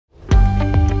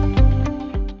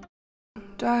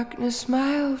darkness,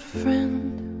 my old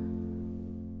friend.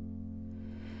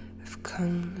 I've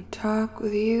come to talk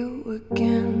with you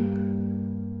again,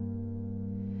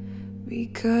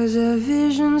 because a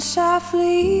vision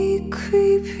softly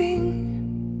creeping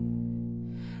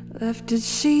left its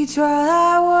seeds while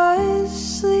I was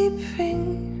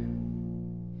sleeping.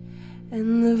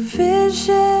 And the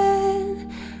vision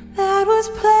that was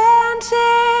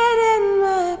planted in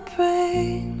my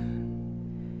brain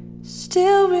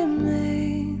still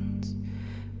remains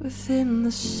within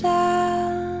the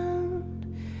sound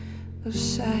of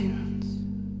silence.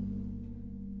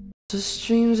 The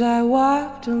streams I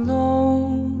walked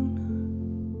alone,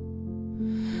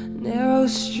 narrow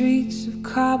streets of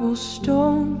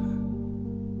cobblestone,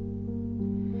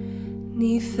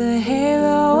 'neath the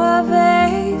halo of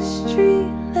a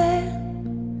street lamp,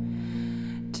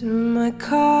 turned my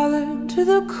collar to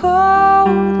the cold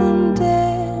and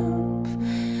damp.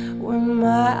 When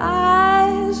my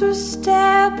eyes were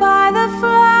stared by the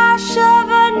flash of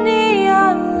a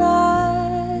neon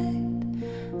light,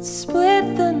 split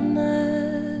the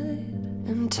night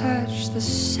and touched the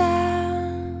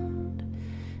sound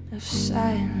of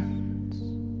silence.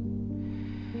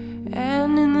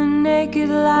 And in the naked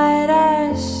light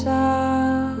I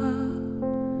saw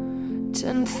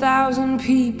 10,000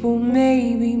 people,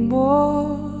 maybe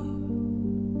more.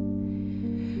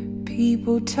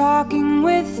 People talking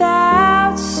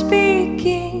without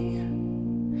speaking,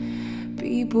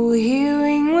 people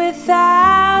hearing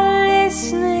without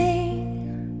listening,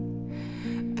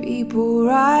 people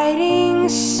writing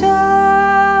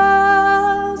songs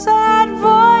that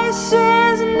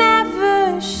voices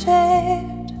never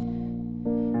shared.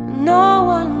 No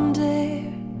one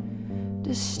dare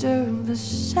disturb the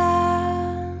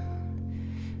sound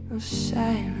of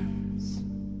silence.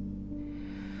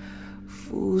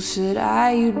 Fool, said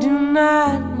I, you do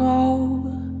not know.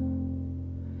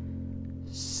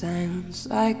 Silence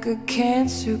like a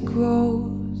cancer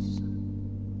grows.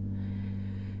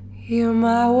 Hear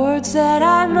my words that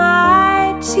I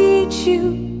might teach you.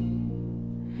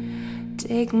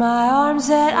 Take my arms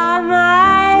that I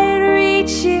might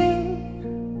reach you.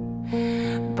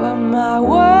 But my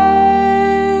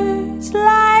words,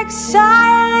 like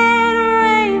silent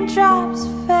raindrops,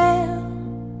 fell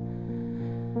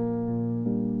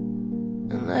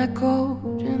and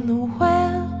echoed in the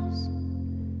wells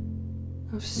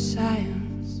of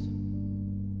silence.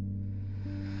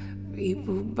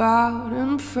 People bowed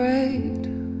and prayed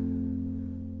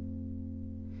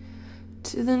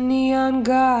to the neon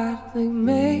god they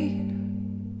made,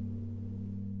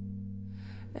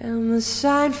 and the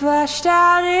sign flashed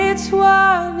out its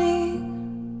warning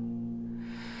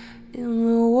in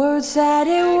the words that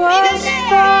it was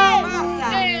falling.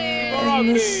 And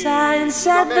the sign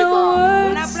said the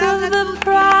words of the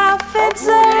prophets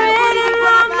are written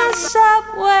on the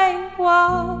subway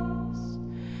walls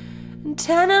and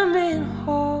tenement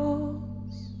halls.